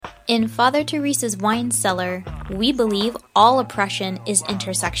In Father Teresa's Wine Cellar, we believe all oppression is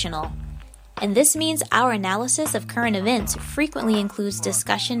intersectional. And this means our analysis of current events frequently includes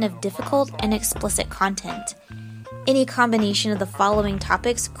discussion of difficult and explicit content. Any combination of the following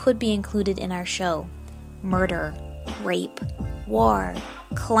topics could be included in our show: murder, rape, war,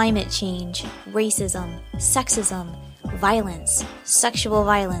 climate change, racism, sexism, violence, sexual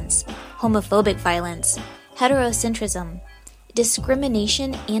violence, homophobic violence, heterocentrism,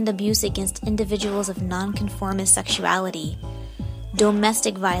 discrimination and abuse against individuals of nonconformist sexuality,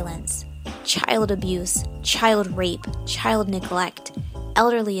 domestic violence, child abuse, child rape, child neglect,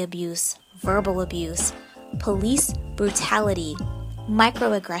 elderly abuse, verbal abuse, police brutality,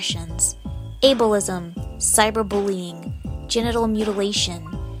 microaggressions, ableism, cyberbullying, genital mutilation,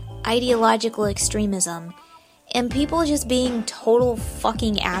 ideological extremism, and people just being total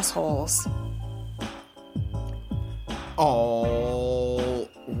fucking assholes. All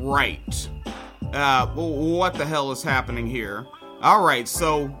right. What the hell is happening here? All right,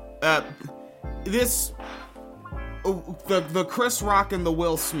 so the Chris Rock and the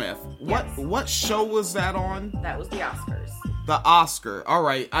Will Smith. What show was that on? That was the Oscars. The Oscar. All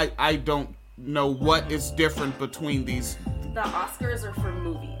right. I don't know what is different between these. The Oscars are for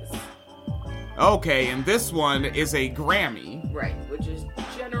movies. Okay, and this one is a Grammy. Right, which is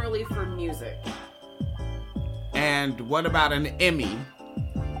generally for music. And what about an Emmy?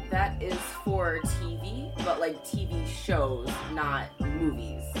 That is for TV, but like TV shows, not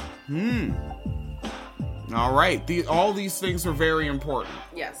movies. All right. All these things are very important.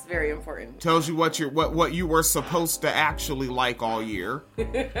 Yes, very important. Tells you what you were supposed to actually like all year.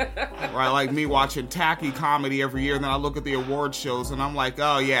 Right, like me watching tacky comedy every year, and then I look at the award shows and I'm like,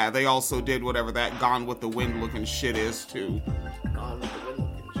 oh yeah, they also did whatever that Gone with the Wind looking shit is too. Gone with the Wind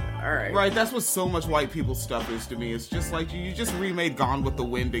looking shit. All right. Right, that's what so much white people stuff is to me. It's just like you just remade Gone with the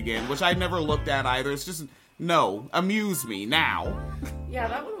Wind again, which I never looked at either. It's just no, amuse me now. Yeah,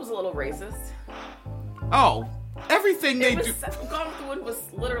 that one was a little racist. Oh, everything they do. Gone with the Wind was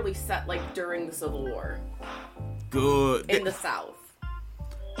literally set like during the Civil War. Good. In the South.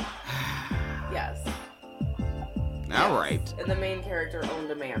 Yes. All right. And the main character owned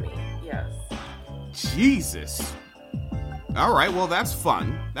a mammy. Yes. Jesus. All right. Well, that's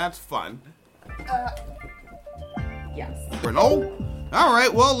fun. That's fun. Yes. Renault. All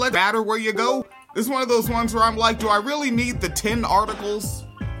right. Well, let's matter where you go. This is one of those ones where I'm like, do I really need the 10 articles?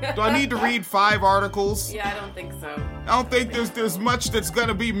 Do I need to read 5 articles? Yeah, I don't think so. I don't think there's much that's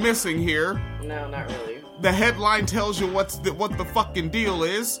gonna be missing here. No, not really. The headline tells you what the fucking deal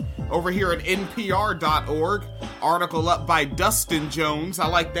is. Over here at NPR.org. Article up by Dustin Jones. I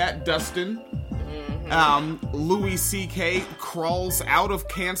like that, Dustin. Mm-hmm. Louis C.K. crawls out of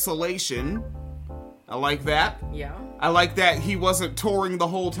cancellation. I like that. Yeah. I like that he wasn't touring the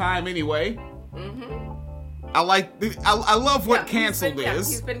whole time anyway. Mm-hmm. I love what canceled is.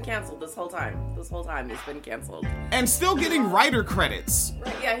 He's been canceled this whole time. This whole time he's been canceled. And still getting writer credits.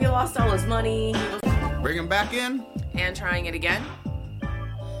 Right, yeah, he lost all his money. Bring him back in. And trying it again.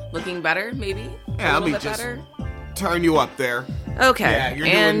 Looking better, maybe? Yeah, let me just better. Turn you up there. Okay,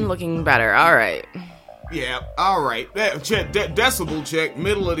 yeah, looking better. All right. Yeah, all right. Decibel check,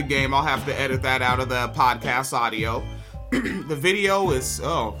 middle of the game. I'll have to edit that out of the podcast audio. The video is,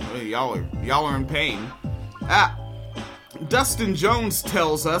 y'all are in pain. Dustin Jones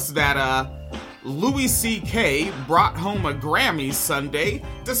tells us that Louis C.K. brought home a Grammy Sunday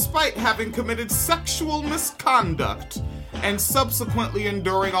despite having committed sexual misconduct and subsequently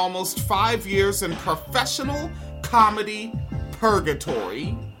enduring almost 5 years in professional comedy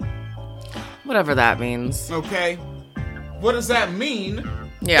purgatory. Whatever that means. Okay. What does that mean?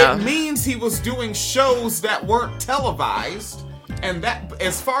 Yeah. It means he was doing shows that weren't televised. And that,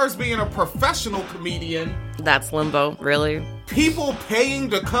 as far as being a professional comedian... That's limbo, really. People paying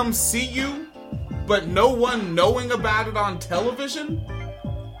to come see you, but no one knowing about it on television?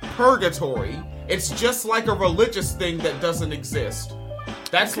 Purgatory. It's just like a religious thing that doesn't exist.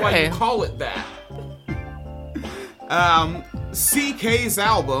 That's why you call it that. CK's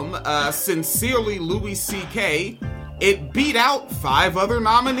album, Sincerely Louis C.K., it beat out 5 other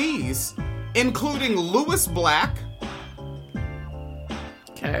nominees, including Louis Black...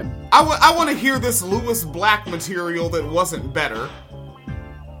 Okay. I want to hear this Louis Black material that wasn't better.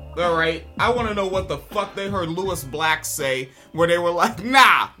 Alright, I want to know what the fuck they heard Louis Black say, where they were like,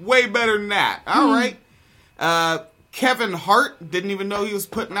 nah, way better than that. Alright. Kevin Hart, didn't even know he was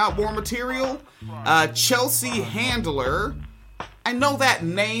putting out more material. Chelsea Handler, I know that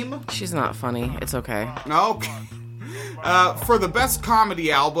name. She's not funny, it's okay. Okay. For the Best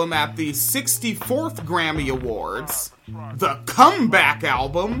Comedy Album at the 64th Grammy Awards, the Comeback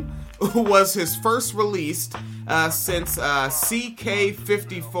Album was his first released since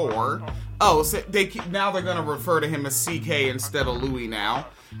CK54. Oh, so now they're going to refer to him as CK instead of Louis now.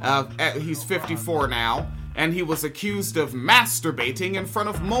 He's 54 now. And he was accused of masturbating in front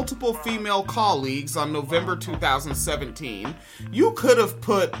of multiple female colleagues on November 2017. You could have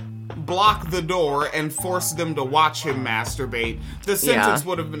put block the door and forced them to watch him masturbate. The sentence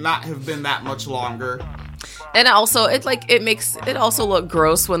would have not have been that much longer. And also, it makes it also look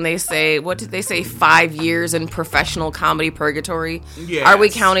gross when they say, what did they say, 5 years in professional comedy purgatory? Yes. Are we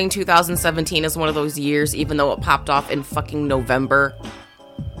counting 2017 as one of those years, even though it popped off in fucking November?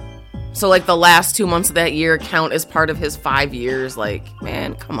 So, like, the last 2 months of that year count as part of his 5 years. Like,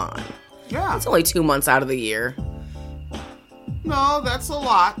 man, come on. Yeah. It's only 2 months out of the year. No, that's a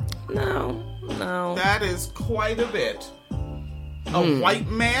lot. No. That is quite a bit. A white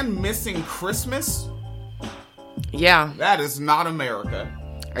man missing Christmas? Yeah. That is not America.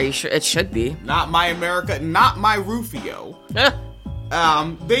 Are you sure? It should be. Not my America. Not my Rufio.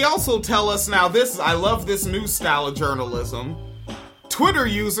 They also tell us now, I love this new style of journalism. Twitter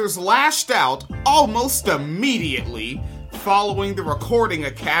users lashed out almost immediately following the Recording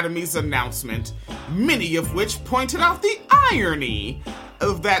Academy's announcement, many of which pointed out the irony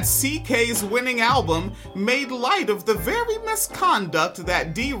of that CK's winning album made light of the very misconduct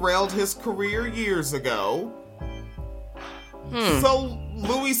that derailed his career years ago. So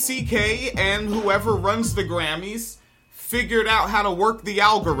Louis C.K. and whoever runs the Grammys figured out how to work the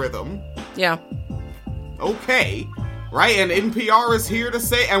algorithm. Yeah. Okay. Right, and NPR is here to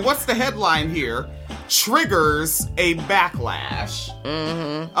say, and what's the headline here? Triggers a backlash.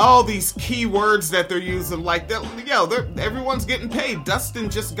 Mm-hmm. All these keywords that they're using, like, everyone's getting paid. Dustin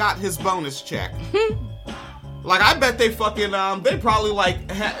just got his bonus check. Like, I bet they fucking, they probably,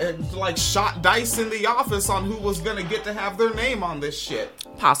 like shot dice in the office on who was gonna get to have their name on this shit.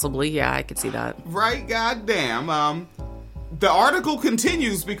 Possibly, yeah, I could see that. Right, goddamn. The article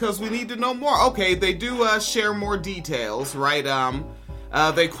continues because we need to know more. Okay, they do share more details, right?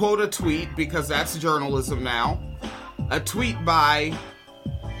 They quote a tweet because that's journalism now. A tweet by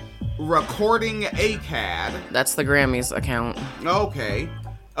Recording ACAD. That's the Grammys account. Okay.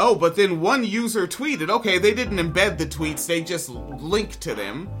 Oh, but then one user tweeted. Okay, they didn't embed the tweets, they just linked to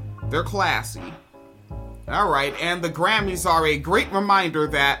them. They're classy. Alright, and the Grammys are a great reminder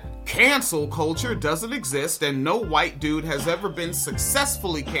that cancel culture doesn't exist, and no white dude has ever been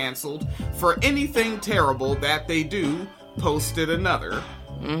successfully canceled for anything terrible that they do, posted another.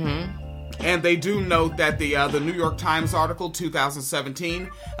 And they do note that the New York Times article, 2017,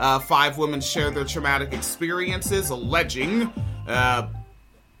 5 women share their traumatic experiences, alleging,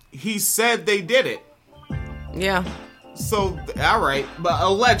 he said they did it. Yeah. So, alright, but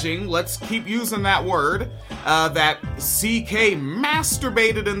alleging, let's keep using that word, that CK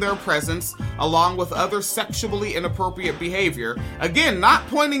masturbated in their presence along with other sexually inappropriate behavior. Again, not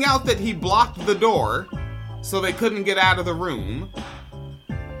pointing out that he blocked the door so they couldn't get out of the room.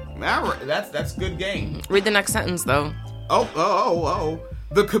 Alright, that's good game. Read the next sentence, though. Oh.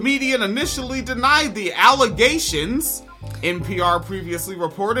 The comedian initially denied the allegations, NPR previously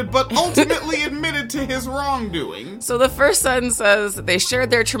reported, but ultimately admitted to his wrongdoing. So the first sentence says they shared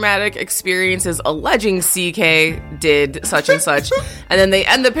their traumatic experiences alleging CK did such and such. And then they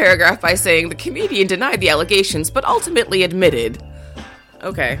end the paragraph by saying the comedian denied the allegations, but ultimately admitted.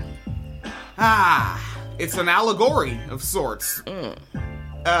 Okay. It's an allegory of sorts. And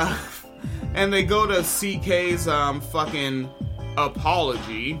they go to CK's fucking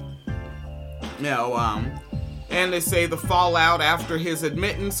apology. And they say the fallout after his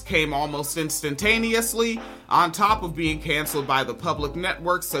admittance came almost instantaneously, on top of being canceled by the public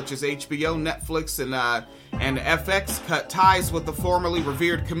networks such as HBO, Netflix, and FX cut ties with the formerly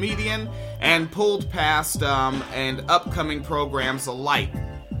revered comedian and pulled past and upcoming programs alike.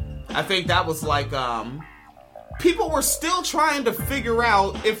 I think that was like people were still trying to figure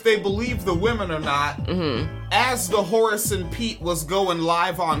out if they believed the women or not, as the Horace and Pete was going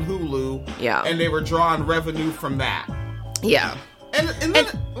live on Hulu, and they were drawing revenue from that. Yeah. And then,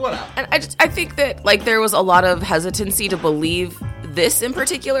 what else? And I think that, like, there was a lot of hesitancy to believe this in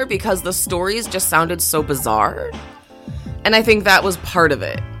particular because the stories just sounded so bizarre. And I think that was part of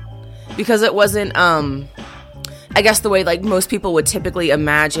it. Because it wasn't, I guess the way, like, most people would typically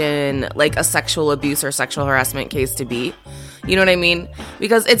imagine, like, a sexual abuse or sexual harassment case to be. You know what I mean?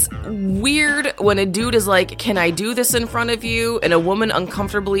 Because it's weird when a dude is like, can I do this in front of you? And a woman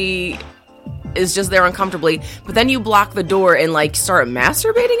uncomfortably is just there uncomfortably. But then you block the door and, like, start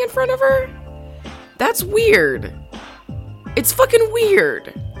masturbating in front of her? That's weird. It's fucking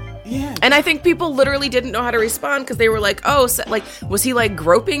weird. Yeah. And I think people literally didn't know how to respond because they were like, oh, so, like, was he like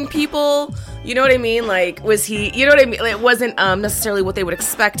groping people? You know what I mean? Like, was he, you know what I mean? It wasn't necessarily what they would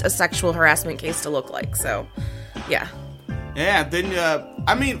expect a sexual harassment case to look like. So, yeah. Yeah, then,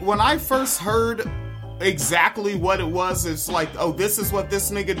 I mean, when I first heard exactly what it was, it's like, oh, this is what this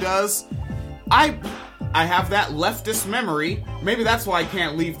nigga does. I have that leftist memory. Maybe that's why I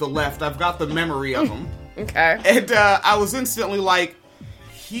can't leave the left. I've got the memory of him. Okay. And I was instantly like,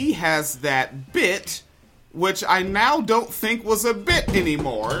 he has that bit, which I now don't think was a bit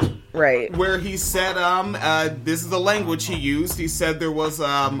anymore. Right. Where he said, this is the language he used. He said there was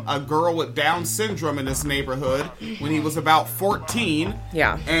a girl with Down syndrome in his neighborhood when he was about 14.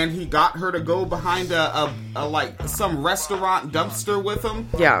 Yeah. And he got her to go behind a like some restaurant dumpster with him.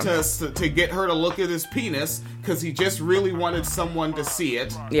 Yeah. To get her to look at his penis because he just really wanted someone to see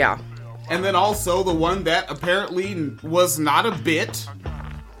it. Yeah. And then also the one that apparently was not a bit,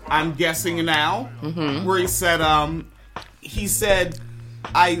 I'm guessing now, where he said,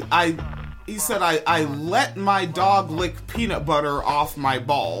 I let my dog lick peanut butter off my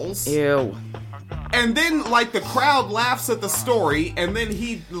balls. Ew. And then, like, the crowd laughs at the story, and then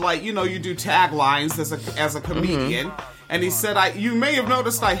he, like, you know, you do taglines as a comedian, and he said, you may have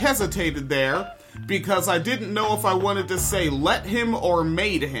noticed I hesitated there, because I didn't know if I wanted to say let him or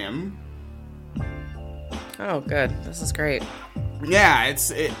made him. Oh, good. This is great. Yeah,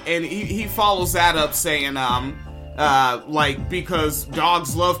 and he follows that up saying, like, because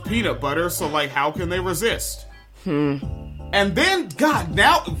dogs love peanut butter, so, like, how can they resist? And then, God,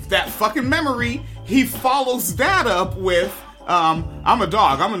 now, that fucking memory, he follows that up with, I'm a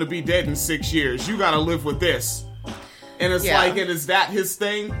dog, I'm gonna be dead in 6 years, you gotta live with this. And it's like, and is that his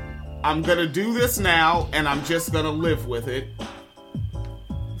thing? I'm gonna do this now, and I'm just gonna live with it.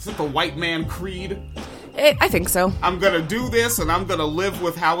 Is it the white man creed? I think so. I'm gonna do this, and I'm gonna live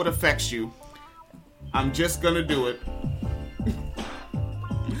with how it affects you. I'm just gonna do it.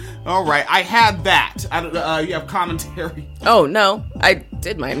 All right, I had that. I don't. You have commentary? Oh no, I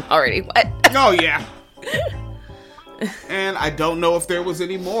did mine already. What? Oh yeah. And I don't know if there was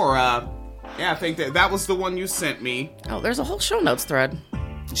any more. Yeah, I think that was the one you sent me. Oh, there's a whole show notes thread.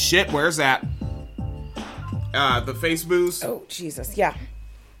 Shit, where's that? The face booze? Oh Jesus, yeah.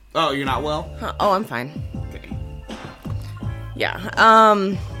 Oh, you're not well? Oh, I'm fine. Okay. Yeah.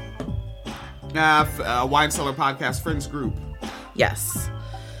 Wine Cellar Podcast Friends Group. Yes.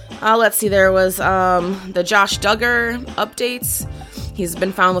 Let's see. There was the Josh Duggar updates. He's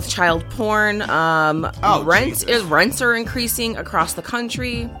been found with child porn. Rents are increasing across the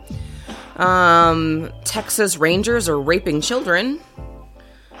country. Texas Rangers are raping children.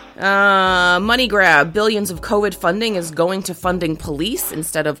 Money grab. Billions of COVID funding is going to funding police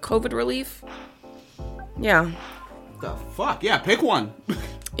instead of COVID relief. Yeah. The fuck? Yeah, pick one.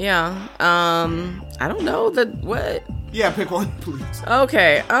 Yeah. I don't know. What? Yeah, pick one, please.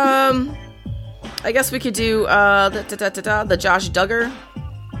 Okay. I guess we could do the Josh Duggar.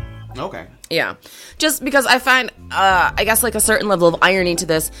 Okay. Yeah. Just because I find, I guess, like, a certain level of irony to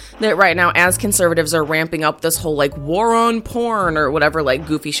this, that right now, as conservatives are ramping up this whole, like, war on porn or whatever, like,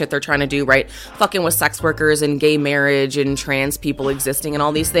 goofy shit they're trying to do, right? Fucking with sex workers and gay marriage and trans people existing and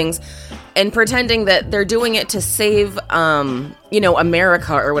all these things, and pretending that they're doing it to save,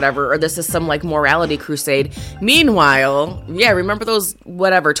 America or whatever, or this is some, like, morality crusade. Meanwhile, yeah, remember those,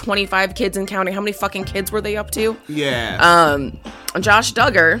 25 kids and counting? How many fucking kids were they up to? Yeah. Josh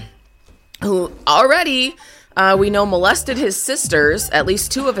Duggar, who already, we know, molested his sisters, at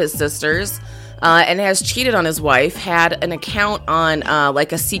least two of his sisters, and has cheated on his wife, had an account on,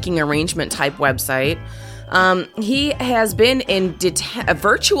 like, a seeking arrangement type website. He has been in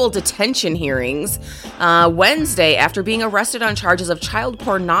virtual detention hearings Wednesday after being arrested on charges of child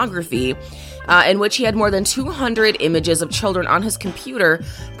pornography, in which he had more than 200 images of children on his computer,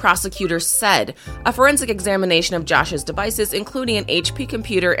 prosecutors said. A forensic examination of Josh's devices, including an HP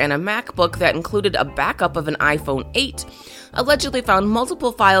computer and a MacBook that included a backup of an iPhone 8, allegedly found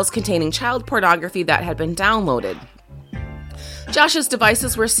multiple files containing child pornography that had been downloaded. Josh's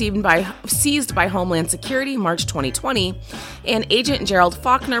devices were seized by Homeland Security March 2020, and Agent Gerald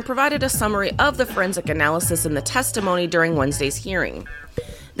Faulkner provided a summary of the forensic analysis in the testimony during Wednesday's hearing.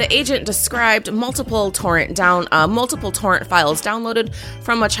 The agent described multiple torrent files downloaded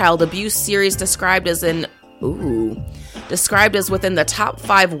from a child abuse series described as within the top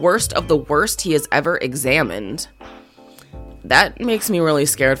 5 worst of the worst he has ever examined. That makes me really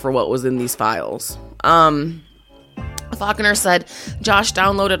scared for what was in these files. Faulkner said Josh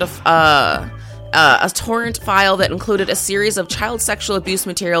downloaded a torrent file that included a series of child sexual abuse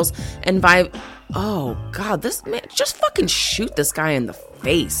materials and oh god, this man, just fucking shoot this guy in the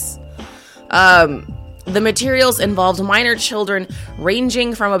face. The materials involved minor children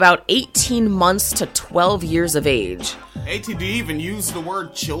ranging from about 18 months to 12 years of age. Do you even use the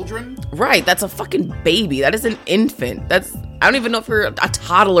word children? Right, that's a fucking baby. That is an infant. I don't even know if you're a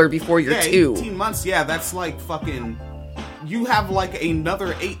toddler before you're 2. 18 months, yeah, that's like fucking... You have like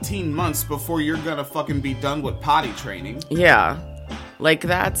another 18 months before you're gonna fucking be done with potty training. Yeah, like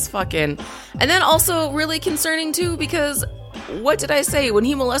that's fucking... And then also really concerning too, because... What did I say? When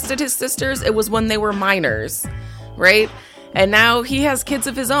he molested his sisters, it was when they were minors, right? And now he has kids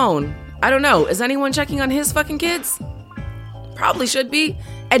of his own. I don't know. Is anyone checking on his fucking kids? Probably should be.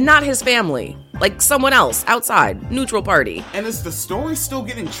 And not his family. Like someone else, outside, neutral party. And is the story still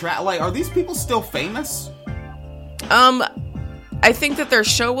getting tracked? Like, are these people still famous? I think that their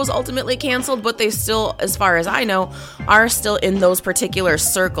show was ultimately canceled, but they still, as far as I know, are still in those particular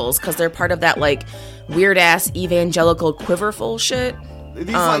circles because they're part of that, like, weird-ass evangelical quiverful shit. Are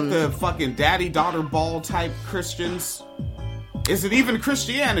these like the fucking daddy-daughter ball type Christians? Is it even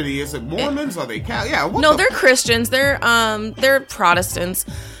Christianity? Is it Mormons? Are they No, they're Christians. They're Protestants.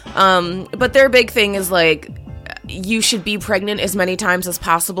 But their big thing is, like, you should be pregnant as many times as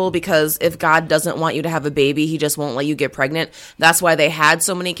possible because if God doesn't want you to have a baby, he just won't let you get pregnant. That's why they had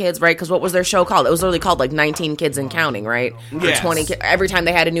so many kids, right? Because what was their show called? It was literally called like 19 Kids and Counting, right? Yes. Or 20 every time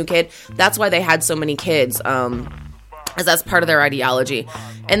they had a new kid. That's why they had so many kids, as that's part of their ideology.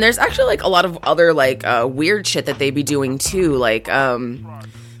 And there's actually like a lot of other like weird shit that they be doing too, like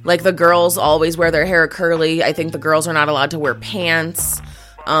the girls always wear their hair curly. I think the girls are not allowed to wear pants.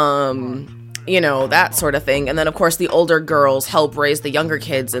 You know, that sort of thing. And then, of course, the older girls help raise the younger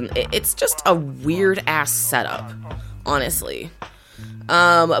kids. And it's just a weird-ass setup, honestly.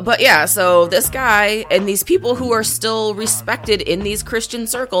 But yeah, so this guy and these people who are still respected in these Christian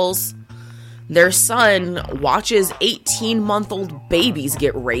circles, their son watches 18-month-old babies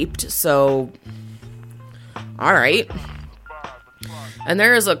get raped. So, all right. And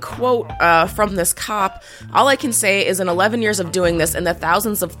there is a quote from this cop. All I can say is in 11 years of doing this and the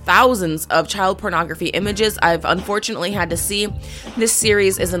thousands of child pornography images I've unfortunately had to see, this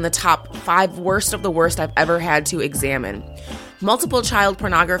series is in the top 5 worst of the worst I've ever had to examine. Multiple child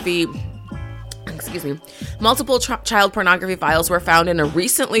pornography files were found in a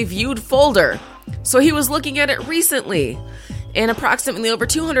recently viewed folder. So he was looking at it recently. And approximately over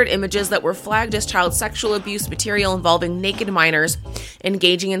 200 images that were flagged as child sexual abuse material involving naked minors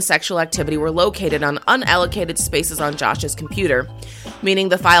engaging in sexual activity were located on unallocated spaces on Josh's computer, meaning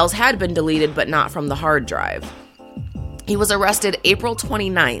the files had been deleted but not from the hard drive. He was arrested April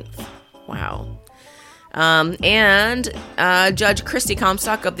 29th. Wow. And Judge Christy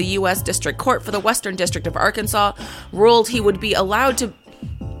Comstock of the U.S. District Court for the Western District of Arkansas ruled he will be allowed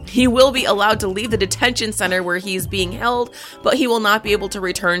to leave the detention center where he's being held, but he will not be able to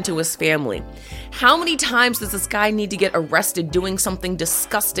return to his family. How many times does this guy need to get arrested doing something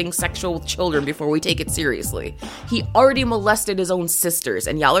disgusting sexual with children before we take it seriously? He already molested his own sisters,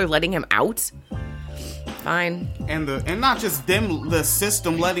 and y'all are letting him out? Fine. And not just them, the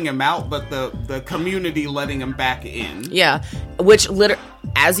system letting him out, but the community letting him back in. Yeah, which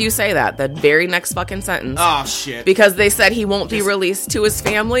as you say that, the very next fucking sentence. Oh, shit. Because they said he won't be released to his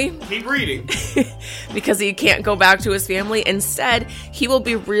family. Keep reading. Because he can't go back to his family. Instead, he will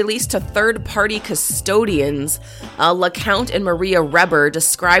be released to third-party custodians, LeCount and Maria Reber,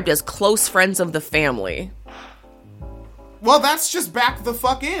 described as close friends of the family. Well, that's just back the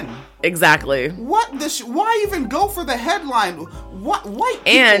fuck in. Exactly. Why even go for the headline? What white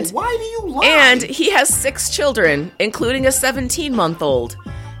people? And why do you lie? And he has 6 children, including a 17-month-old.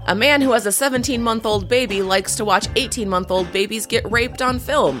 A man who has a 17-month-old baby likes to watch 18-month-old babies get raped on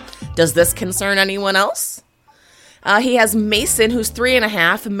film. Does this concern anyone else? He has Mason, who's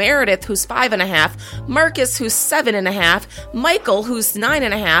 3.5, Meredith, who's 5.5, Marcus, who's 7.5, Michael, who's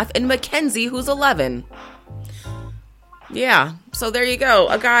 9.5, and Mackenzie, who's 11. Yeah, so there you go.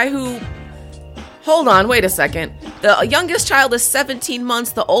 A guy who... Hold on, wait a second. The youngest child is 17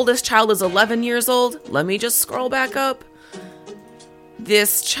 months. The oldest child is 11 years old. Let me just scroll back up.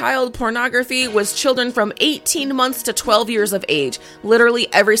 This child pornography was children from 18 months to 12 years of age.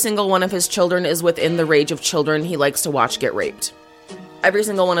 Literally every single one of his children is within the range of children he likes to watch get raped. Every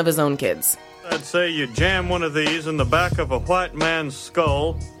single one of his own kids. I'd say you jam one of these in the back of a white man's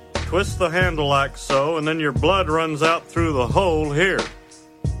skull, twist the handle like so, and then your blood runs out through the hole here.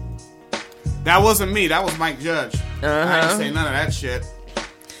 That wasn't me. That was Mike Judge. I didn't say none of that shit.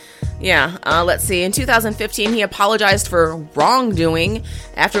 Yeah, let's see. In 2015, he apologized for wrongdoing.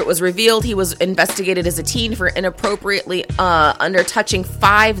 After it was revealed, he was investigated as a teen for inappropriately undertouching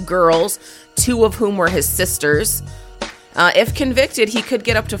 5 girls, 2 of whom were his sisters. If convicted, he could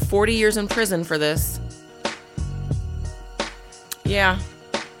get up to 40 years in prison for this. Yeah,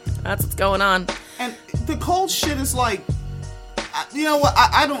 that's what's going on. And the cold shit is like, you know what,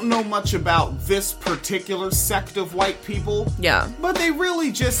 I don't know much about this particular sect of white people. Yeah. But they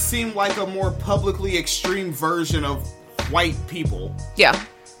really just seem like a more publicly extreme version of white people. Yeah.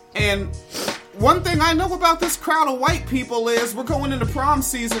 And one thing I know about this crowd of white people is we're going into prom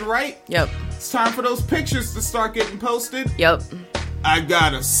season, right? Yep. It's time for those pictures to start getting posted. Yep. I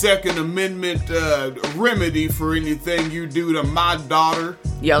got a Second Amendment remedy for anything you do to my daughter.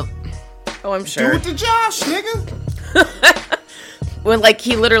 Yep. Oh, I'm sure. Do it to Josh, nigga. When, like,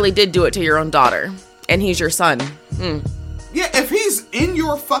 he literally did do it to your own daughter. And he's your son. Yeah, if he's in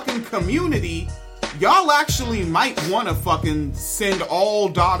your fucking community, y'all actually might want to fucking send all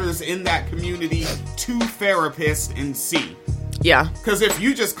daughters in that community to therapists and see. Yeah. Because if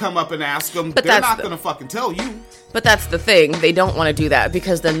you just come up and ask them, But they're that's not the- going to fucking tell you. But that's the thing. They don't want to do that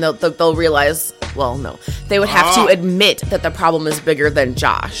because then they'll realize, well, no. They would have to admit that the problem is bigger than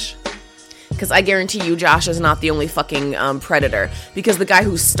Josh. Because I guarantee you Josh is not the only fucking predator. Because the guy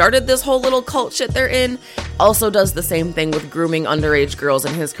who started this whole little cult shit they're in also does the same thing with grooming underage girls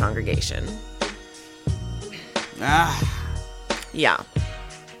in his congregation. Yeah.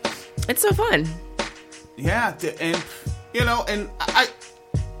 It's so fun. Yeah, and, you know, and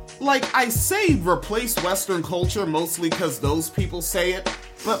I say replace Western culture mostly because those people say it,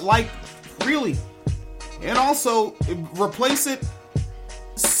 but, like, really. And also, replace it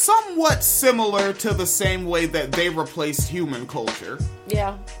somewhat similar to the same way that they replaced human culture.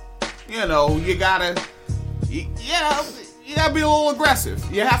 Yeah. You know, you gotta be a little aggressive.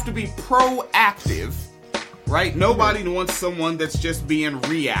 You have to be proactive, right? Nobody wants someone that's just being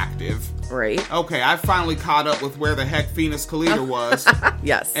reactive. Right. Okay, I finally caught up with where the heck Phoenix Calida was.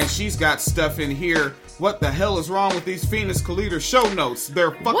 Yes. And she's got stuff in here. What the hell is wrong with these Phoenix Calida show notes?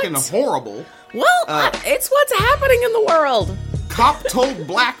 They're fucking horrible. Well, it's what's happening in the world. Cop told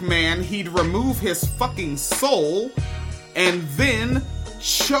black man he'd remove his fucking soul and then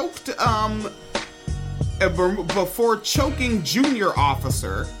choked, before choking junior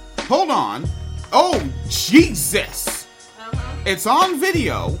officer. Hold on. Oh, Jesus. It's on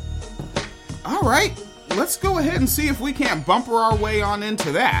video. All right. Let's go ahead and see if we can't bumper our way on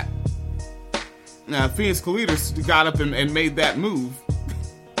into that. Now, Phoenix Calida got up and made that move.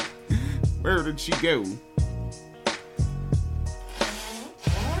 Where did she go?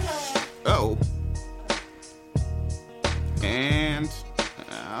 Oh. And,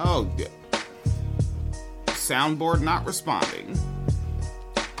 soundboard not responding.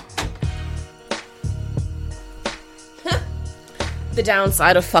 The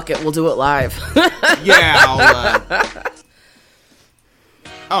downside of fuck it, we'll do it live. Yeah,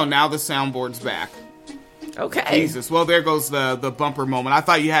 oh, now the soundboard's back. Okay. Jesus. Well, there goes the bumper moment. I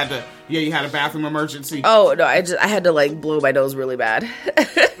thought you had a bathroom emergency. Oh, no, I had to, like, blow my nose really bad.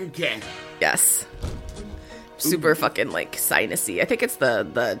 Okay. Yes. Super fucking, like, sinusy. I think it's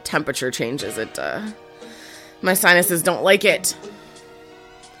the temperature changes. My sinuses don't like it.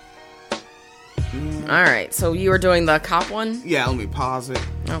 Alright, so you were doing the cop one? Yeah, let me pause it.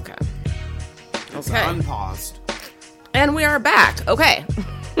 Okay. It's Okay. unpaused. And we are back. Okay.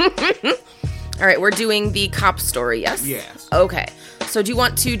 Alright, we're doing the cop story, yes? Yes. Okay. So do you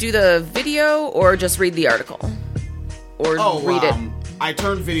want to do the video or just read the article? Or read it? I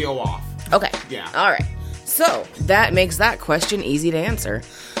turned video off. Okay. Yeah. Alright. So, that makes that question easy to answer.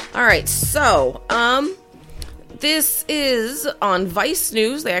 Alright, so, this is on Vice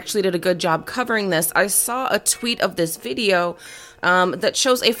News. They actually did a good job covering this. I saw a tweet of this video that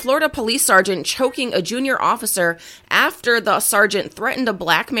shows a Florida police sergeant choking a junior officer after the sergeant threatened a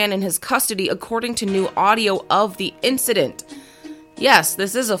black man in his custody, according to new audio of the incident. Yes,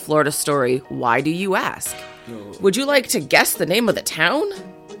 this is a Florida story. Why do you ask? Would you like to guess the name of the town?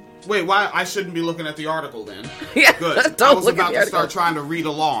 Wait, why? I shouldn't be looking at the article then. Yeah, Good. don't I was look at about the to article. start trying to read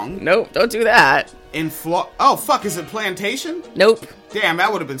along. Nope, don't do that. Oh, fuck, is it Plantation? Nope. Damn,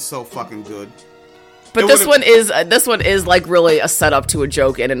 that would have been so fucking good. But It this would've- one is like really a setup to a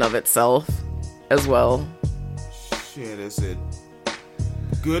joke in and of itself as well. Shit, is it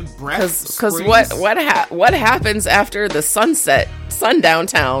good breath? Because what happens after the sundown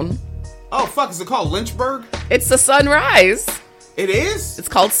town? Oh, fuck, is it called Lynchburg? It's the sunrise. It is? It's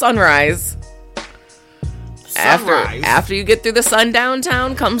called sunrise. Sunrise. After you get through the sundown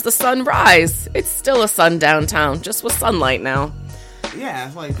town comes the sunrise. It's still a sundown town, just with sunlight now. Yeah,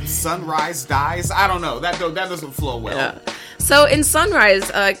 it's like sunrise dies. I don't know. That doesn't flow well. Yeah. So in Sunrise,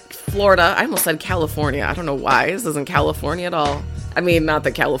 Florida, I almost said California. I don't know why. This isn't California at all. I mean, not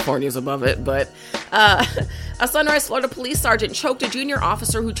that California's above it, but a Sunrise, Florida police sergeant choked a junior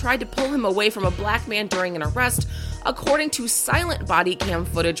officer who tried to pull him away from a black man during an arrest, according to silent body cam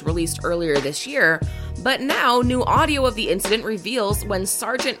footage released earlier this year. But now, new audio of the incident reveals when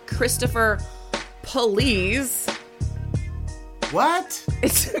Sergeant Christopher Police... What?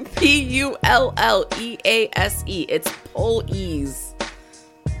 It's P-U-L-L-E-A-S-E. It's Police.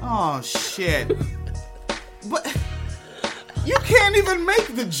 Oh, shit. But you can't even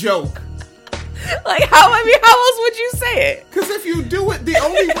make the joke. Like, how else would you say it? Because if you do it, the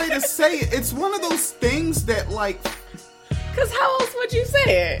only way to say it, it's one of those things that, like... Because how else would you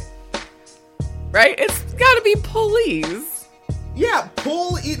say it? Right? It's gotta be police. Yeah,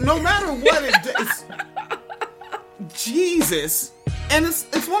 no matter what it is. Jesus. And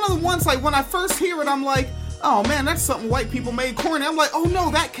it's one of the ones, like, when I first hear it, I'm like, oh man, that's something white people made corny. I'm like, oh no,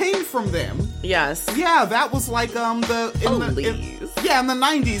 that came from them. Yes. Yeah, that was like, in the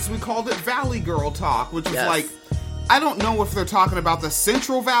 90s, we called it Valley Girl talk, which is like, I don't know if they're talking about the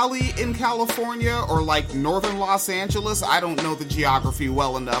Central Valley in California or like northern Los Angeles. I don't know the geography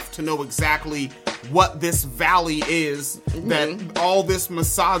well enough to know exactly what this valley is that all this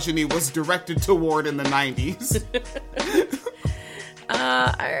misogyny was directed toward in the 90s.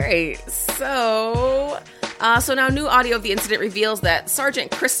 All right. So now new audio of the incident reveals that Sergeant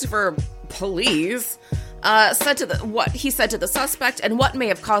Christopher Police said to the suspect and what may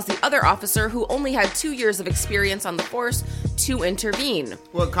have caused the other officer, who only had 2 years of experience on the force, to intervene.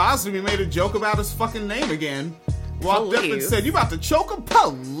 Well, Cosby made a joke about his fucking name again. Walked up and said, "You about to choke him,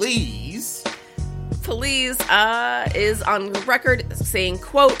 police?" Police is on record saying,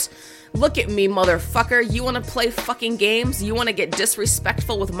 quote, "Look at me, motherfucker. You want to play fucking games? You want to get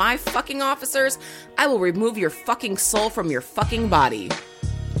disrespectful with my fucking officers? I will remove your fucking soul from your fucking body."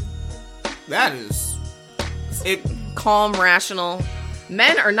 That is... Calm, rational.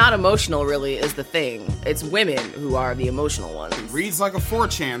 Men are not emotional, really, is the thing. It's women who are the emotional ones. Reads like a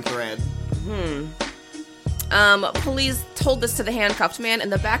 4chan thread. Police told this to the handcuffed man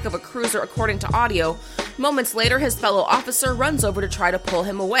in the back of a cruiser, according to audio. Moments later, his fellow officer runs over to try to pull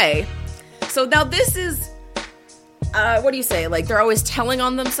him away. So now this is, what do you say? Like, they're always telling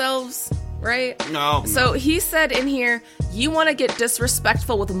on themselves, right? No. So he said in here, "You want to get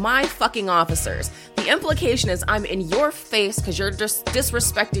disrespectful with my fucking officers." The implication is I'm in your face because you're just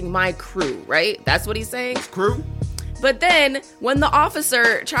disrespecting my crew, right? That's what he's saying? Crew? But then, when the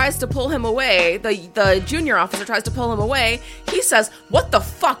officer tries to pull him away, the junior officer tries to pull him away, he says, "What the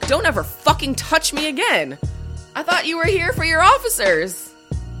fuck? Don't ever fucking touch me again. I thought you were here for your officers.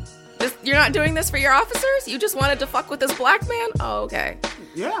 You're not doing this for your officers? You just wanted to fuck with this black man? Oh, okay."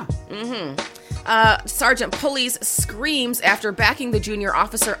 Yeah. Sergeant Police screams after backing the junior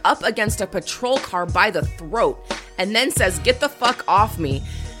officer up against a patrol car by the throat, and then says, "Get the fuck off me."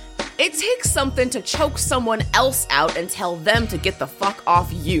 It takes something to choke someone else out and tell them to get the fuck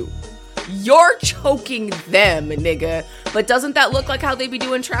off you. You're choking them, nigga. But doesn't that look like how they be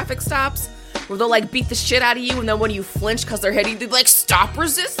doing traffic stops? Where they'll, like, beat the shit out of you, and then when you flinch because they're hitting, they'll be like, "Stop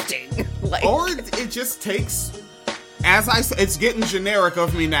resisting." Like, or it just takes, as I said, it's getting generic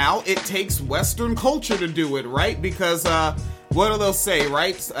of me now, it takes Western culture to do it, right? Because, what do they say,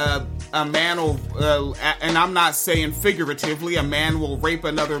 right? A man will, and I'm not saying figuratively, a man will rape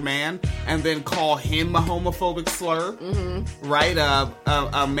another man and then call him a homophobic slur, right?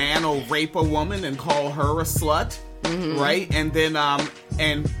 A man will rape a woman and call her a slut, right? And then,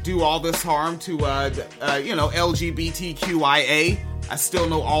 and do all this harm to, LGBTQIA. I still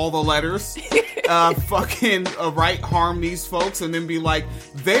know all the letters. Harm these folks and then be like,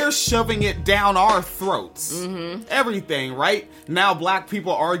 they're shoving it down our throats. Everything, right? Now black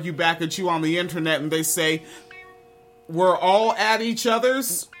people argue back at you on the internet and they say, we're all at each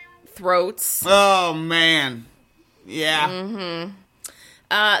other's throats. Oh, man. Yeah.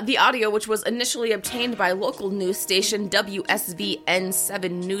 The audio, which was initially obtained by local news station WSVN7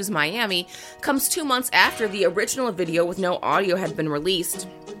 News Miami, comes 2 months after the original video with no audio had been released.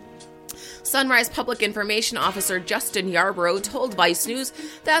 Sunrise Public Information Officer Justin Yarbrough told Vice News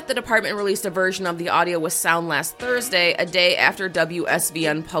that the department released a version of the audio with sound last Thursday, a day after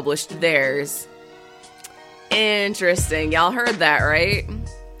WSVN published theirs. Interesting. Y'all heard that, right?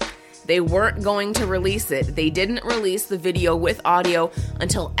 They weren't going to release it. They didn't release the video with audio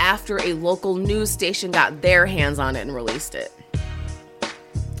until after a local news station got their hands on it and released it.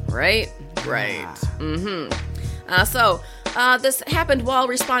 Right? Right. This happened while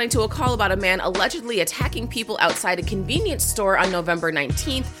responding to a call about a man allegedly attacking people outside a convenience store on November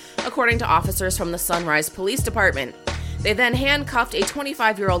 19th, according to officers from the Sunrise Police Department. They then handcuffed a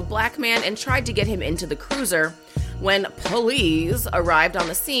 25-year-old black man and tried to get him into the cruiser. When police arrived on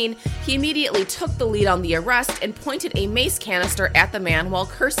the scene, he immediately took the lead on the arrest and pointed a mace canister at the man while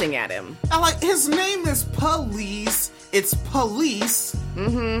cursing at him. His name is Police. It's police.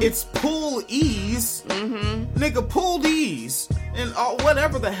 Mm-hmm. It's pull-ease. Mm-hmm. Nigga, pull-ease. And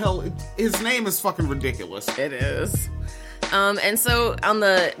whatever the hell, his name is fucking ridiculous. It is. And so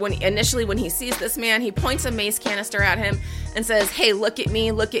when he sees this man, he points a mace canister at him and says, "Hey, look at me.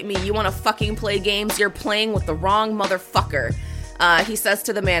 You want to fucking play games? You're playing with the wrong motherfucker." He says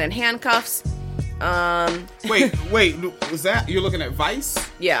to the man in handcuffs. Wait, was that, you're looking at Vice?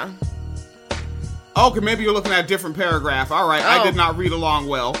 Yeah. Okay, maybe you're looking at a different paragraph. All right, I did not read along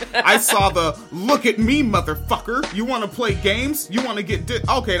well. I saw the, "Look at me, motherfucker. You want to play games? You want to get..."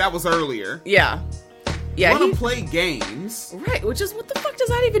 Okay, that was earlier. Yeah. Yeah, want to play games. Right, which is, what the fuck does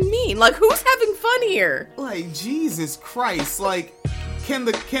that even mean? Like, who's having fun here? Like, Jesus Christ. Like,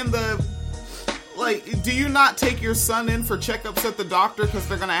 do you not take your son in for checkups at the doctor because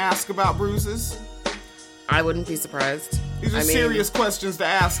they're going to ask about bruises? I wouldn't be surprised. These are serious questions to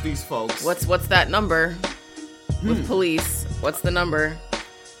ask these folks. What's that number with police? What's the number?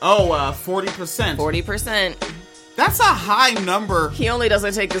 40%. 40%. That's a high number. He only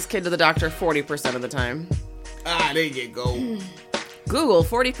doesn't take this kid to the doctor 40% of the time. There you go. Google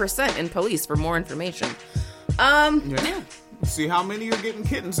 40% in police for more information. Yeah. See how many are getting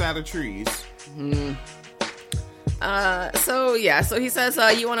kittens out of trees. So he says,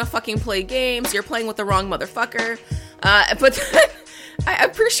 "You want to fucking play games? You're playing with the wrong motherfucker." But I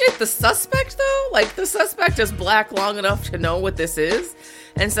appreciate the suspect, though. Like, the suspect is black long enough to know what this is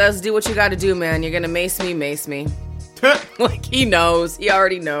and says, "Do what you gotta do, man. You're gonna mace me. Like, he knows. He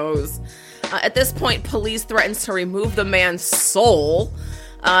already knows. At this point, police threatens to remove the man's soul.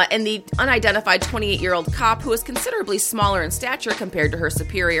 And the unidentified 28-year-old cop, who is considerably smaller in stature compared to her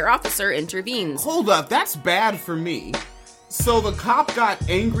superior officer, intervenes. Hold up, that's bad for me. So the cop got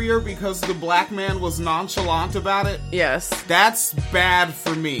angrier because the black man was nonchalant about it? Yes. That's bad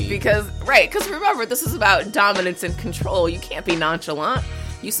for me. Because remember, this is about dominance and control. You can't be nonchalant.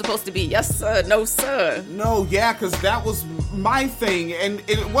 You're supposed to be, yes, sir, no, sir. No, yeah, because that was my thing. And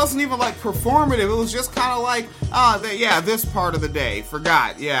it wasn't even, like, performative. It was just kind of like, this part of the day.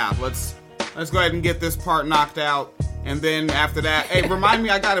 Forgot. Yeah, let's go ahead and get this part knocked out. And then after that, hey, remind me,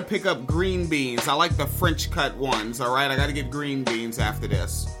 I got to pick up green beans. I like the French cut ones, all right? I got to get green beans after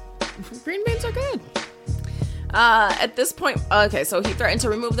this. Green beans are good. At this point, so he threatened to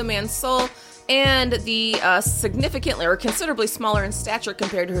remove the man's soul. And the significantly or considerably smaller in stature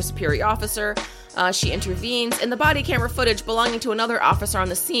compared to her superior officer, she intervenes. In the body camera footage belonging to another officer on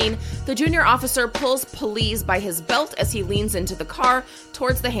the scene, the junior officer pulls police by his belt as he leans into the car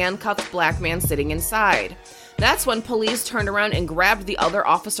towards the handcuffed black man sitting inside. That's when police turned around and grabbed the other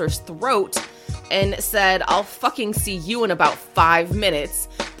officer's throat and said, "I'll fucking see you in about 5 minutes,"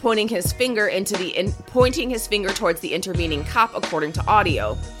 pointing his finger towards the intervening cop, according to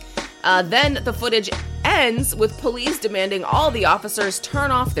audio. Then the footage ends with police demanding all the officers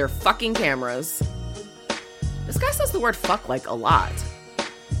turn off their fucking cameras. This guy says the word fuck like a lot.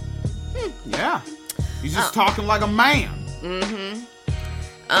 Yeah. He's just talking like a man.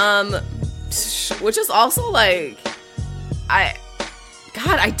 Which is also like, I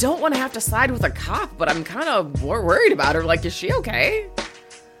don't want to have to side with a cop, but I'm kind of more worried about her. Like, is she okay?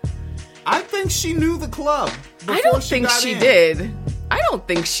 I think she knew the club. I don't think she did. I don't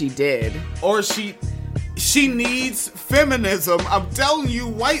think she did. Or she needs feminism. I'm telling you,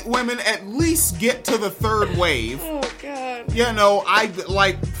 white women at least get to the third wave. Oh, God. You know,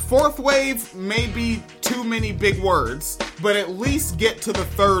 fourth wave may be too many big words, but at least get to the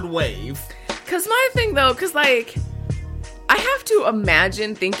third wave. Because I have to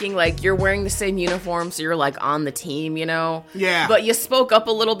imagine thinking, like, you're wearing the same uniform, so you're, like, on the team, you know? Yeah. But you spoke up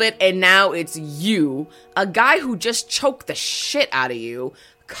a little bit, and now it's you, a guy who just choked the shit out of you,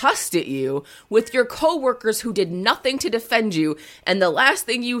 cussed at you, with your coworkers who did nothing to defend you, and the last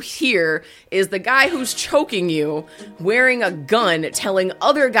thing you hear is the guy who's choking you, wearing a gun, telling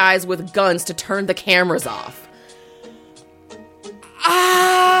other guys with guns to turn the cameras off.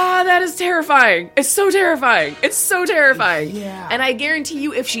 That is terrifying. It's so terrifying. It's so terrifying. Yeah. And I guarantee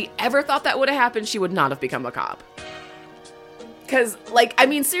you, if she ever thought that would have happened, she would not have become a cop. Because,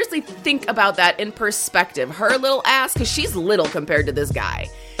 seriously, think about that in perspective. Her little ass, because she's little compared to this guy.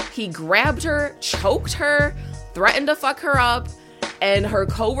 He grabbed her, choked her, threatened to fuck her up, and her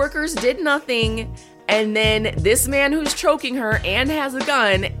coworkers did nothing. And then this man who's choking her and has a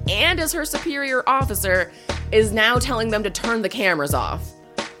gun and is her superior officer is now telling them to turn the cameras off.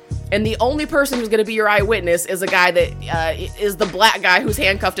 And the only person who's going to be your eyewitness is a guy that is the black guy who's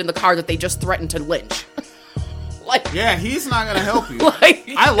handcuffed in the car that they just threatened to lynch. Like, yeah, he's not gonna help you. Like,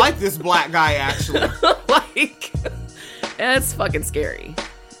 I like this black guy, actually. like, it's fucking scary.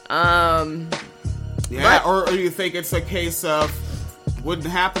 Yeah, or you think it's a case of, wouldn't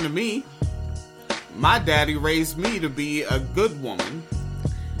happen to me. My daddy raised me to be a good woman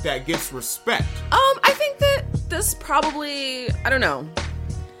that gets respect. I think that this probably, I don't know.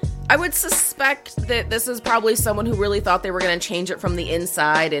 I would suspect that this is probably someone who really thought they were going to change it from the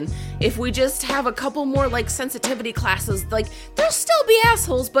inside, and if we just have a couple more, like, sensitivity classes, like, there'll still be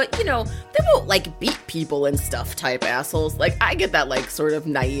assholes, but, you know, they won't, like, beat people and stuff type assholes. Like, I get that, like, sort of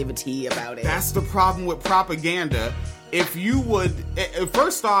naivety about it. That's the problem with propaganda. If you would,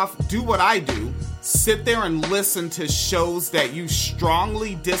 first off, do what I do, sit there and listen to shows that you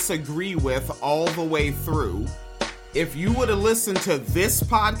strongly disagree with all the way through. If you would have listened to this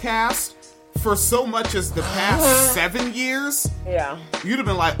podcast for so much as the past 7 years, yeah, you'd have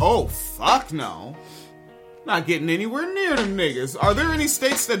been like, oh, fuck no. Not getting anywhere near them niggas. Are there any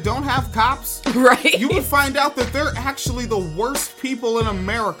states that don't have cops? Right. You would find out that they're actually the worst people in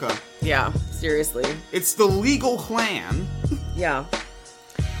America. Yeah, seriously. It's the legal clan. Yeah.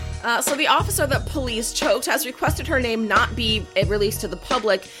 So the officer that police choked has requested her name not be released to the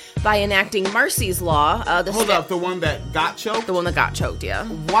public by enacting Marcy's Law. Hold up, the one that got choked? The one that got choked, yeah.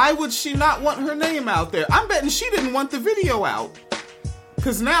 Why would she not want her name out there? I'm betting she didn't want the video out.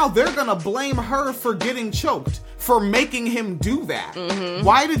 Because now they're going to blame her for getting choked, for making him do that. Mm-hmm.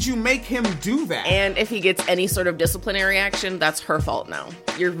 Why did you make him do that? And if he gets any sort of disciplinary action, that's her fault now.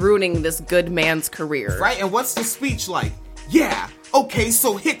 You're ruining this good man's career. Right, and what's the speech like? Yeah, okay,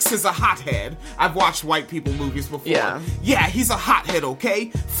 so Hicks is a hothead. I've watched white people movies before. Yeah, he's a hothead, okay?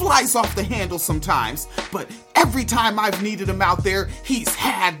 Flies off the handle sometimes, but every time I've needed him out there, he's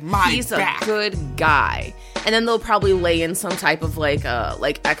had my back. He's a good guy. And then they'll probably lay in some type of, like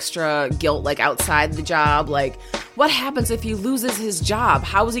extra guilt, like, outside the job. Like, what happens if he loses his job?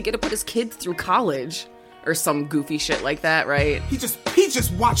 How is he going to put his kids through college? Or some goofy shit like that, right? He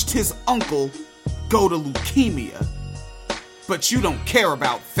just watched his uncle go to leukemia. But you don't care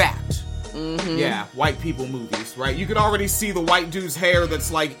about that. Mm-hmm. Yeah, white people movies, right? You could already see the white dude's hair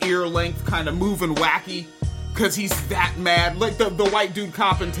that's like ear length, kind of moving wacky, because he's that mad. Like the white dude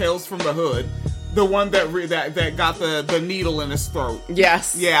cop in Tales from the Hood, the one that got the needle in his throat.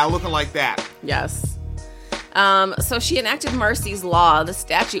 Yes. Yeah, looking like that. Yes. So she enacted Marcy's Law. The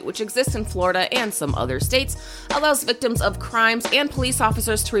statute, which exists in Florida and some other states, allows victims of crimes and police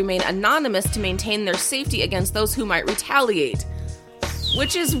officers to remain anonymous to maintain their safety against those who might retaliate.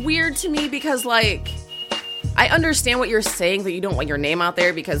 Which is weird to me because, like, I understand what you're saying, that you don't want your name out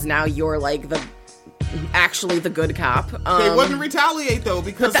there because now you're, like, actually the good cop. They wouldn't retaliate though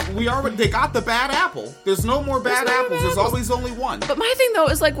because they got the bad apple. There's no more bad apples. There's always only one. But my thing though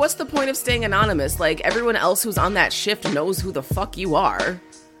is, like, what's the point of staying anonymous? Like, everyone else who's on that shift knows who the fuck you are.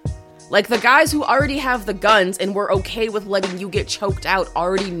 Like, the guys who already have the guns and were okay with letting you get choked out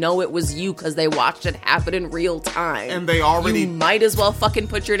already know it was you because they watched it happen in real time. And they already... You might as well fucking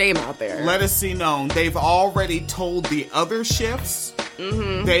put your name out there. Let us see known. They've already told the other shifts.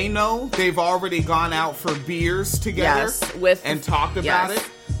 Mm-hmm. They know. They've already gone out for beers together. Yes, and talked about it.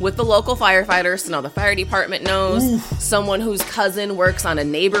 With the local firefighters, so now the fire department knows. Oof. Someone whose cousin works on a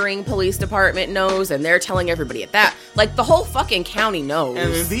neighboring police department knows, and they're telling everybody at that. Like, the whole fucking county knows.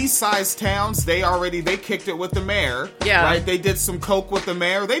 And in these size towns, they kicked it with the mayor. Yeah. Right? They did some coke with the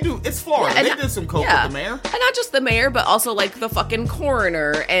mayor. It's Florida. Yeah, they did some coke with the mayor. And not just the mayor, but also, like, the fucking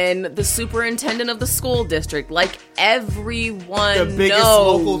coroner and the superintendent of the school district. Like, everyone knows. The biggest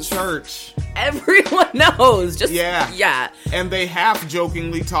local church. Everyone knows. Just, yeah. And they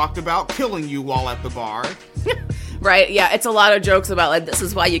half-jokingly talked about killing you while at the bar. Right, yeah, it's a lot of jokes about, like, this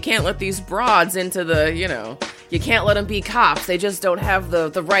is why you can't let these broads into the, you can't let them be cops. They just don't have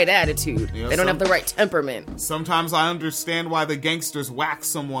the right attitude. They don't have the right temperament. Sometimes I understand why the gangsters whack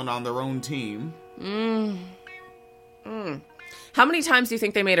someone on their own team. How many times do you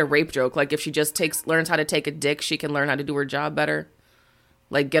think they made a rape joke? Like, if she just learns how to take a dick, she can learn how to do her job better?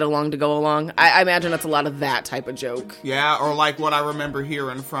 Like, get along to go along? I imagine it's a lot of that type of joke. Yeah, or like what I remember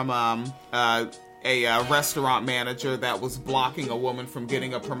hearing from a restaurant manager that was blocking a woman from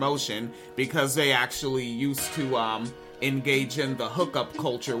getting a promotion because they actually used to engage in the hookup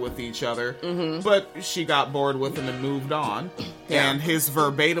culture with each other. Mm-hmm. But she got bored with him and moved on. Yeah. And his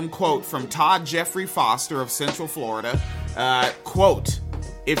verbatim quote from Todd Jeffrey Foster of Central Florida, quote,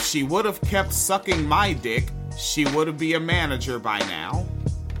 "If she would have kept sucking my dick, she would be a manager by now."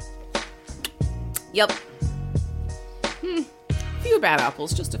 Yep. Few bad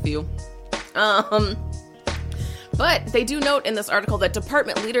apples, just a few. But But they do note in this article that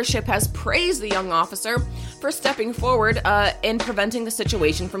department leadership has praised the young officer for stepping forward in preventing the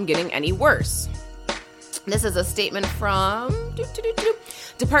situation from getting any worse. This is a statement from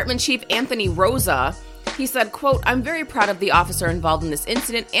Department Chief Anthony Rosa. He said, quote, "I'm very proud of the officer involved in this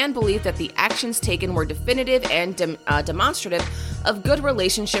incident and believe that the actions taken were definitive and demonstrative of good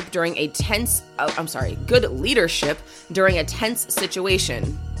leadership during a tense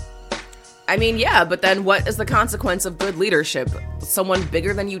situation." I mean, yeah, but then what is the consequence of good leadership? Someone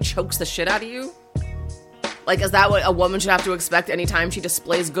bigger than you chokes the shit out of you? Like, is that what a woman should have to expect anytime she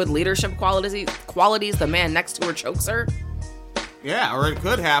displays good leadership qualities? The man next to her chokes her? Yeah, or it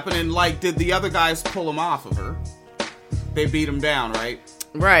could happen. And, like, did the other guys pull him off of her? They beat him down, right?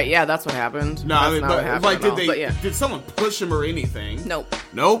 Right, yeah, that's what happened. No, that's not what happened like, at all, did someone push him or anything? Nope.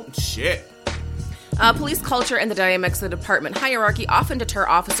 Shit. Police culture and the dynamics of the department hierarchy often deter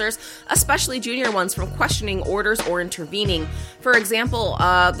officers, especially junior ones, from questioning orders or intervening. For example,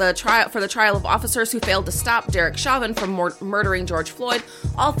 the trial of officers who failed to stop Derek Chauvin from murdering George Floyd,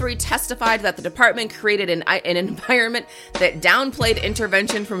 all three testified that the department created an environment that downplayed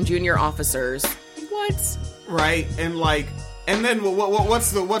intervention from junior officers. What? Right, and then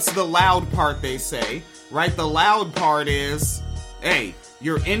what's the loud part they say? Right, the loud part is, hey,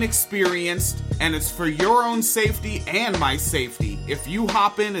 you're inexperienced, and it's for your own safety and my safety. If you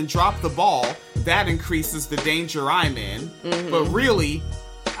hop in and drop the ball, that increases the danger I'm in. Mm-hmm. But really,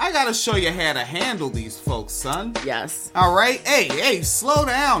 I gotta show you how to handle these folks, son. Yes. All right? Hey, slow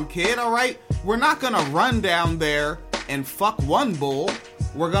down, kid, all right? We're not gonna run down there and fuck one bull.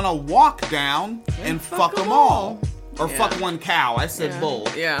 We're gonna walk down and fuck them all. Or fuck one cow. I said bull.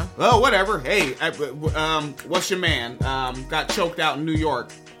 Yeah. Oh, whatever. Hey, what's your man? Got choked out in New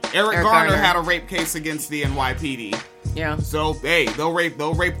York. Eric Garner had a rape case against the NYPD. Yeah. So, hey, they'll rape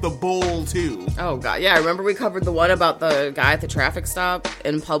the bull, too. Oh, God. Yeah, I remember we covered the one about the guy at the traffic stop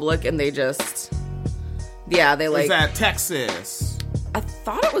in public, and they just... Yeah, they like... Is that Texas? I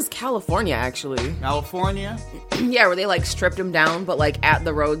thought it was California, actually. California? Yeah, where they like stripped him down, but like at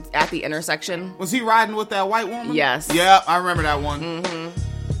the road, at the intersection. Was he riding with that white woman? Yes. Yep, I remember that one.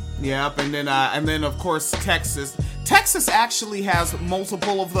 Mm-hmm. Yep, and then of course Texas. Texas actually has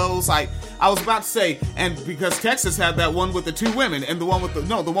multiple of those. I was about to say, and because Texas had that one with the two women and the one with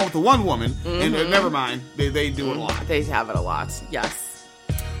the one woman. Mm-hmm. And never mind, they do it a lot. They have it a lot. Yes.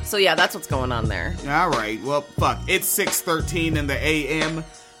 So yeah, that's what's going on there. All right. Well, fuck. It's 6:13 in the a.m.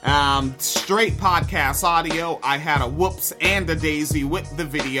 Straight podcast audio. I had a whoops and a daisy with the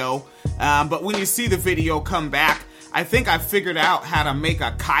video. But when you see the video come back, I think I figured out how to make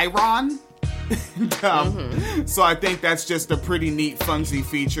a chyron. So I think that's just a pretty neat, funsy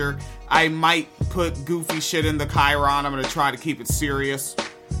feature. I might put goofy shit in the chyron. I'm going to try to keep it serious.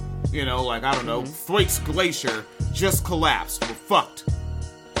 You know, like, I don't know, Thwaites Glacier just collapsed. We're fucked.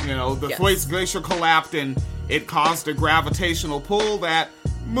 You know, the Thwaites Glacier collapsed and it caused a gravitational pull that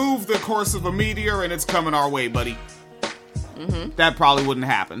moved the course of a meteor and it's coming our way, buddy. Mm-hmm. That probably wouldn't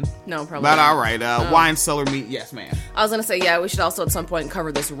happen. No, probably But not. all right, wine cellar meat, yes, ma'am. I was going to say, yeah, we should also at some point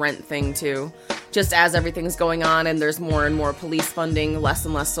cover this rent thing, too. Just as everything's going on and there's more and more police funding, less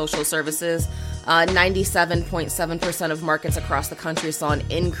and less social services. 97.7% of markets across the country saw an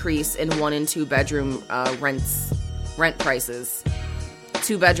increase in 1 and 2 bedroom rent prices.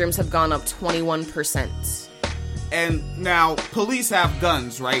 2 bedrooms have gone up 21%. And now, police have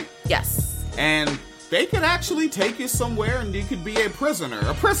guns, right? Yes. And they could actually take you somewhere and you could be a prisoner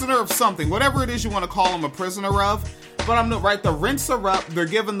of something, whatever it is you want to call them a prisoner of. But I'm not right. The rents are up. They're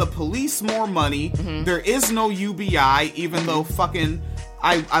giving the police more money. Mm-hmm. There is no UBI, even though fucking...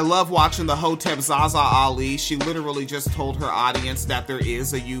 I love watching the Hotep Zaza Ali. She literally just told her audience that there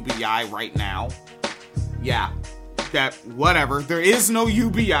is a UBI right now. Yeah. That, whatever. There is no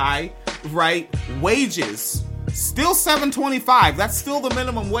UBI, right? Wages. Still $7.25. That's still the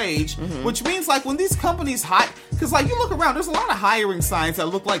minimum wage, which means, like, when these companies because, like, you look around, there's a lot of hiring signs that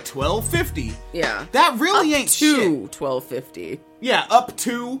look like $12.50. Yeah. That really ain't shit. $12.50. Yeah, up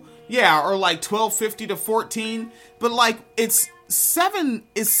to, yeah, or like $12.50 to $14. But, like, it's $7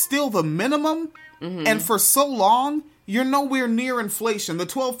 is still the minimum, and for so long, you're nowhere near inflation. The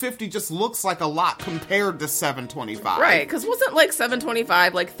 $12.50 just looks like a lot compared to $7.25. Right, because wasn't like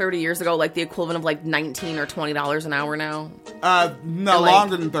 $7.25 like 30 years ago like the equivalent of like $19 or $20 an hour now? No, like,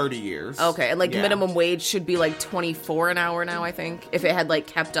 longer than 30 years. Okay, and like minimum wage should be like $24 an hour now, I think. If it had like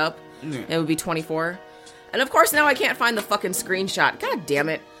kept up, it would be $24. And of course now I can't find the fucking screenshot. God damn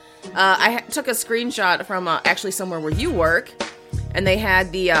it. I took a screenshot from actually somewhere where you work, and they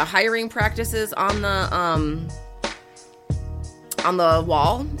had the hiring practices on the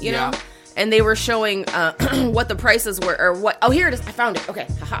wall, you know? and they were showing what the prices were, or what. Oh, here it is. I found it. Okay,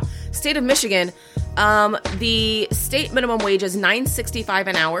 haha. State of Michigan, the state minimum wage is $9.65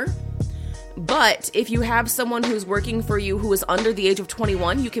 an hour. But if you have someone who's working for you who is under the age of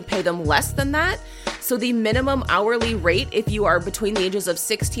 21, you can pay them less than that. So the minimum hourly rate, if you are between the ages of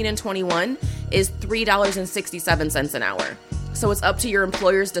 16 and 21, is $3.67 an hour. So it's up to your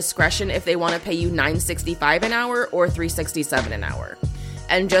employer's discretion if they want to pay you $9.65 an hour or $3.67 an hour.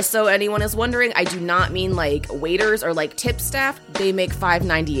 And just so anyone is wondering, I do not mean like waiters or like tip staff. They make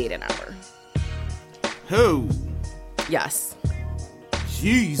 $5.98 an hour. Who? Yes.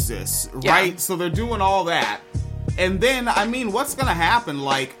 Jesus, Yeah. right? So they're doing all that. And then, I mean, what's going to happen?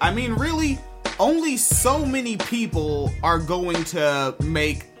 Like, I mean, really, only so many people are going to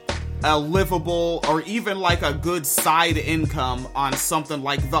make a livable or even like a good side income on something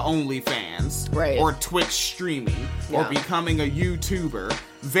like the OnlyFans, right, or Twitch streaming, yeah, or becoming a YouTuber.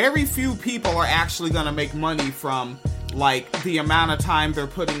 Very few people are actually going to make money from like the amount of time they're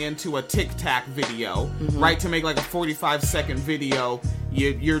putting into a Tic-Tac video, right? To make like a 45-second video,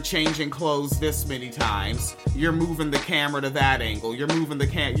 you're changing clothes this many times, you're moving the camera to that angle, you're doing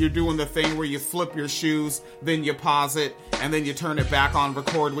the thing where you flip your shoes, then you pause it, and then you turn it back on,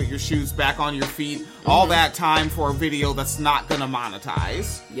 record with your shoes back on your feet. All that time for a video that's not gonna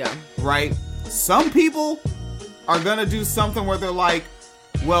monetize. Yeah. Right? Some people are gonna do something where they're like,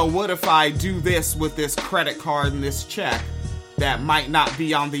 well, what if I do this with this credit card and this check that might not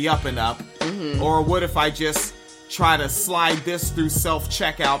be on the up and up? Or what if I just try to slide this through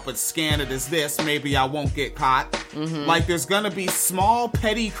self-checkout but scan it as this? Maybe I won't get caught. Like, there's gonna be small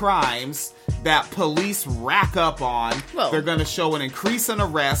petty crimes that police rack up on. Whoa. They're gonna show an increase in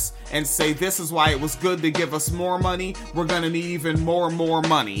arrests and say, this is why it was good to give us more money. We're gonna need even more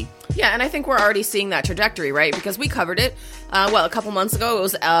money. Yeah, and I think we're already seeing that trajectory, right? Because we covered it, a couple months ago. It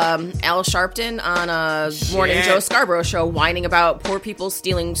was Al Sharpton on a Morning Joe Scarborough show whining about poor people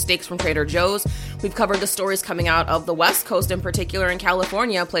stealing steaks from Trader Joe's. We've covered the stories coming out of the West Coast, in particular in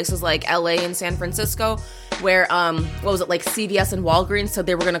California, places like LA and San Francisco, where, like CVS and Walgreens said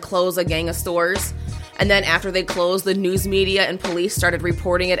they were going to close a gang of stores. And then after they closed, the news media and police started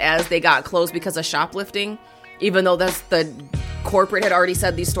reporting it as they got closed because of shoplifting, even though that's the corporate had already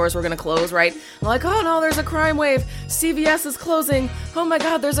said these stores were going to close, right? Like, oh no, there's a crime wave. CVS is closing. Oh my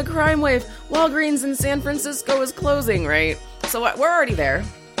God, there's a crime wave. Walgreens in San Francisco is closing, right? So we're already there.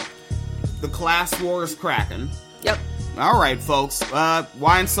 The class war is cracking. Yep. All right, folks.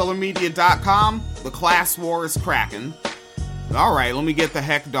 WineCellarMedia.com. The class war is cracking. All right, let me get the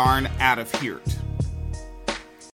heck darn out of here.